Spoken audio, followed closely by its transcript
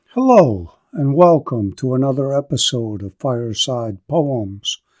Hello, and welcome to another episode of Fireside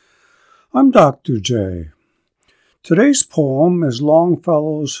Poems. I'm Dr. J. Today's poem is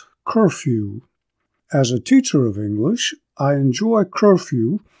Longfellow's Curfew. As a teacher of English, I enjoy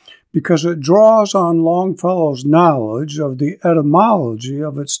curfew because it draws on Longfellow's knowledge of the etymology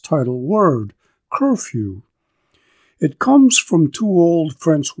of its title word, curfew. It comes from two old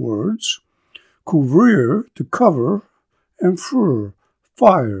French words, couvrir, to cover, and feu,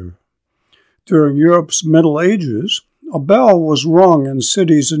 fire. During Europe's Middle Ages, a bell was rung in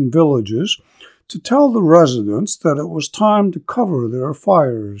cities and villages to tell the residents that it was time to cover their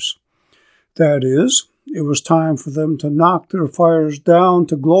fires. That is, it was time for them to knock their fires down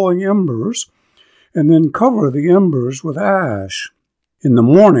to glowing embers and then cover the embers with ash. In the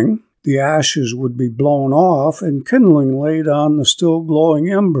morning, the ashes would be blown off and kindling laid on the still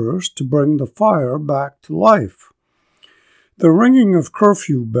glowing embers to bring the fire back to life. The ringing of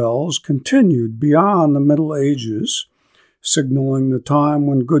curfew bells continued beyond the Middle Ages, signaling the time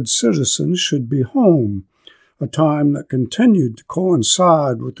when good citizens should be home, a time that continued to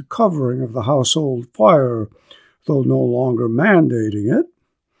coincide with the covering of the household fire, though no longer mandating it.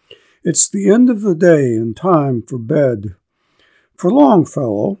 It's the end of the day and time for bed. For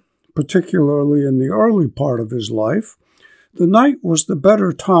Longfellow, particularly in the early part of his life, the night was the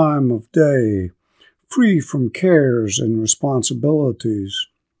better time of day, free from cares and responsibilities.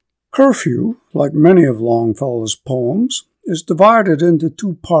 Curfew, like many of Longfellow's poems, is divided into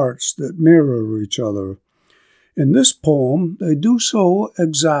two parts that mirror each other. In this poem, they do so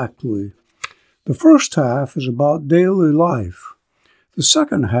exactly. The first half is about daily life. The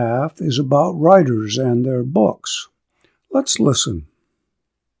second half is about writers and their books. Let's listen.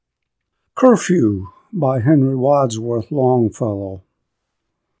 Curfew by Henry Wadsworth Longfellow.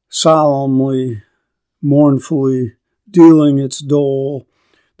 Solemnly, mournfully, dealing its dole,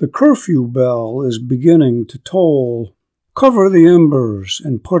 the curfew bell is beginning to toll. Cover the embers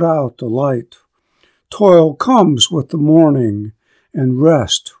and put out the light. Toil comes with the morning, and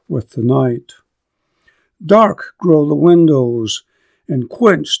rest with the night. Dark grow the windows, and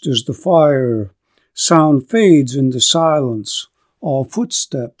quenched is the fire. Sound fades into silence, all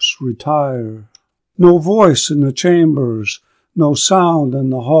footsteps retire. No voice in the chambers, no sound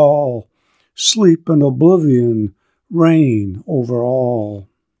in the hall. Sleep and oblivion reign over all.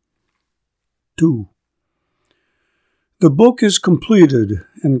 2. The book is completed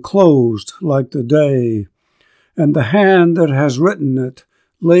and closed like the day, and the hand that has written it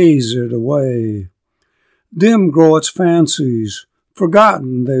lays it away. Dim grow its fancies,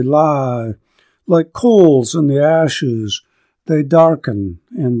 forgotten they lie, like coals in the ashes, they darken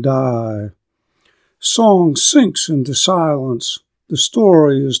and die. Song sinks into silence, the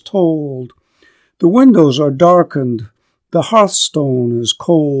story is told. The windows are darkened, the hearthstone is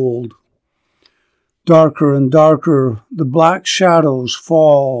cold. Darker and darker the black shadows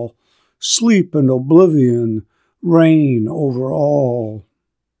fall, sleep and oblivion reign over all.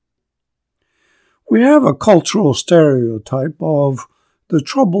 We have a cultural stereotype of the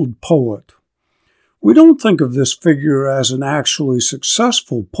troubled poet. We don't think of this figure as an actually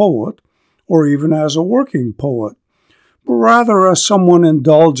successful poet, or even as a working poet, but rather as someone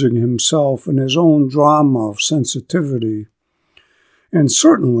indulging himself in his own drama of sensitivity. And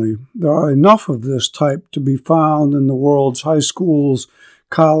certainly there are enough of this type to be found in the world's high schools,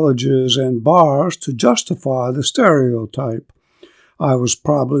 colleges, and bars to justify the stereotype. I was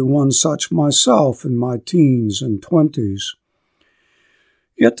probably one such myself in my teens and 20s.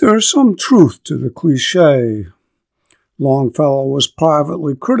 Yet there is some truth to the cliché. Longfellow was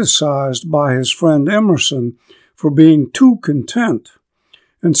privately criticized by his friend Emerson for being too content,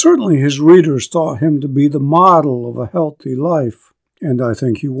 and certainly his readers thought him to be the model of a healthy life, and I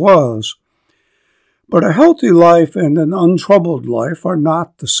think he was. But a healthy life and an untroubled life are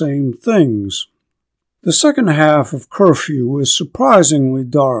not the same things. The second half of Curfew is surprisingly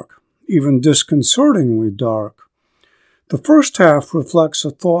dark, even disconcertingly dark. The first half reflects a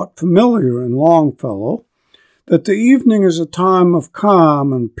thought familiar in Longfellow, that the evening is a time of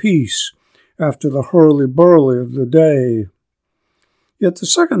calm and peace after the hurly-burly of the day. Yet the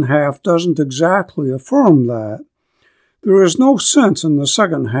second half doesn't exactly affirm that. There is no sense in the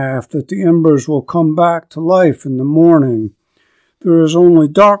second half that the embers will come back to life in the morning. There is only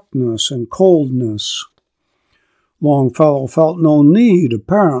darkness and coldness. Longfellow felt no need,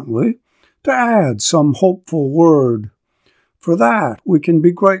 apparently, to add some hopeful word. For that we can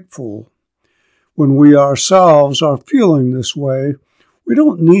be grateful. When we ourselves are feeling this way, we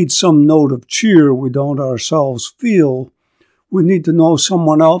don't need some note of cheer we don't ourselves feel. We need to know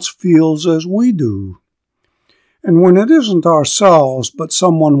someone else feels as we do. And when it isn't ourselves, but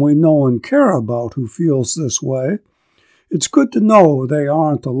someone we know and care about who feels this way, it's good to know they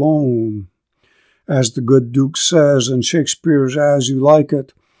aren't alone. As the good Duke says in Shakespeare's As You Like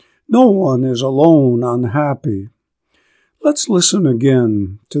It, no one is alone unhappy. Let's listen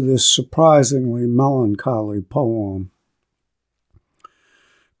again to this surprisingly melancholy poem.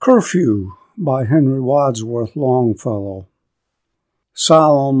 Curfew by Henry Wadsworth Longfellow.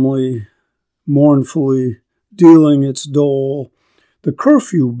 Solemnly, mournfully, dealing its dole, the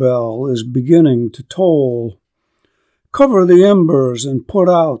curfew bell is beginning to toll. Cover the embers and put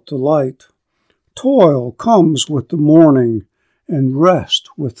out the light. Toil comes with the morning, and rest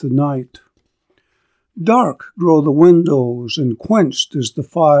with the night. Dark grow the windows, and quenched is the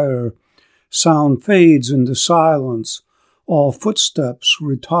fire. Sound fades into silence, all footsteps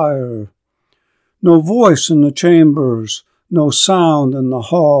retire. No voice in the chambers, no sound in the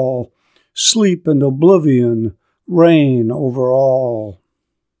hall. Sleep and oblivion reign over all.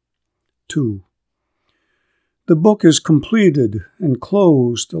 2. The book is completed and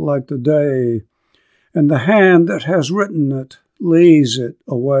closed like the day, and the hand that has written it lays it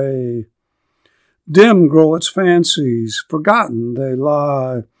away. Dim grow its fancies, forgotten they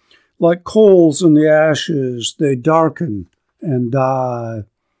lie. Like coals in the ashes, they darken and die.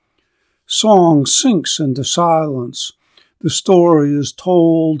 Song sinks into silence. The story is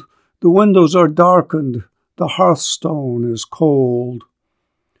told. The windows are darkened. The hearthstone is cold.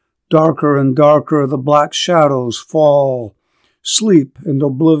 Darker and darker the black shadows fall. Sleep and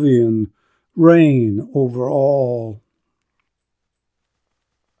oblivion reign over all.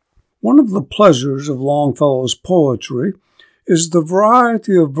 One of the pleasures of Longfellow's poetry is the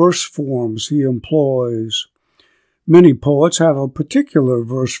variety of verse forms he employs. Many poets have a particular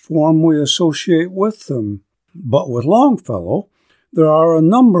verse form we associate with them, but with Longfellow, there are a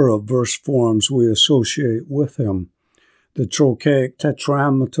number of verse forms we associate with him. The trochaic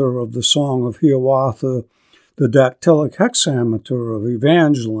tetrameter of the Song of Hiawatha, the dactylic hexameter of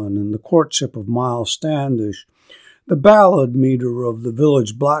Evangeline and the Courtship of Miles Standish, the ballad meter of The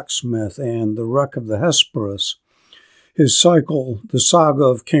Village Blacksmith and The Wreck of the Hesperus. His cycle, The Saga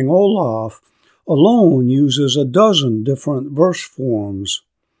of King Olaf, alone uses a dozen different verse forms.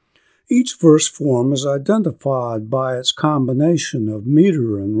 Each verse form is identified by its combination of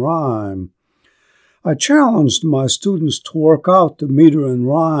meter and rhyme. I challenged my students to work out the meter and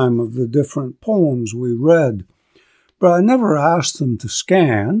rhyme of the different poems we read, but I never asked them to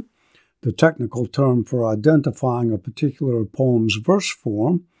scan, the technical term for identifying a particular poem's verse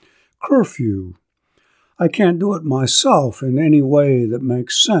form, curfew. I can't do it myself in any way that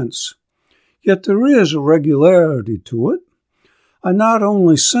makes sense. Yet there is a regularity to it. I not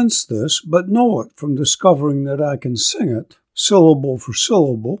only sense this, but know it from discovering that I can sing it, syllable for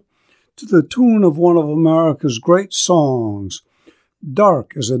syllable, to the tune of one of America's great songs,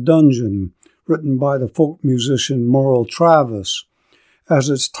 Dark as a Dungeon, written by the folk musician Merle Travis. As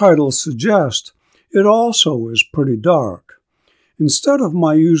its title suggests, it also is pretty dark. Instead of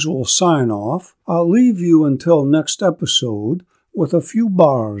my usual sign-off, I'll leave you until next episode with a few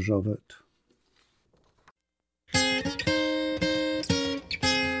bars of it.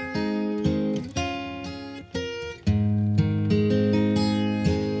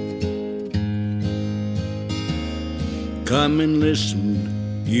 Come and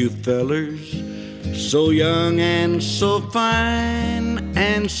listen, you fellers, so young and so fine,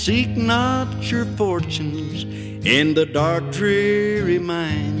 and seek not your fortunes in the dark, dreary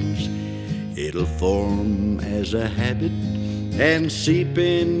mines. It'll form as a habit and seep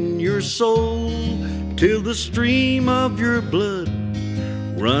in your soul till the stream of your blood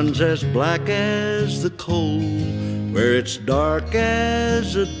runs as black as the coal, where it's dark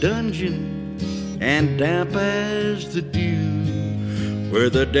as a dungeon and damp as the dew, where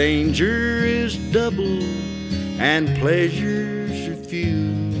the danger is double and pleasures are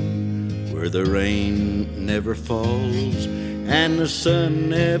few, where the rain never falls and the sun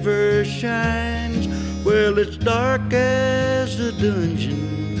never shines. Well, it's dark as a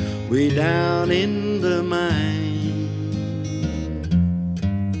dungeon way down in the mine.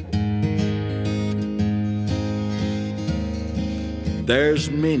 There's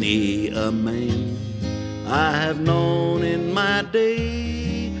many a man I have known in my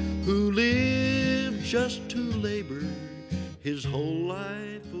day who lived just to labor his whole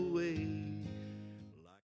life away.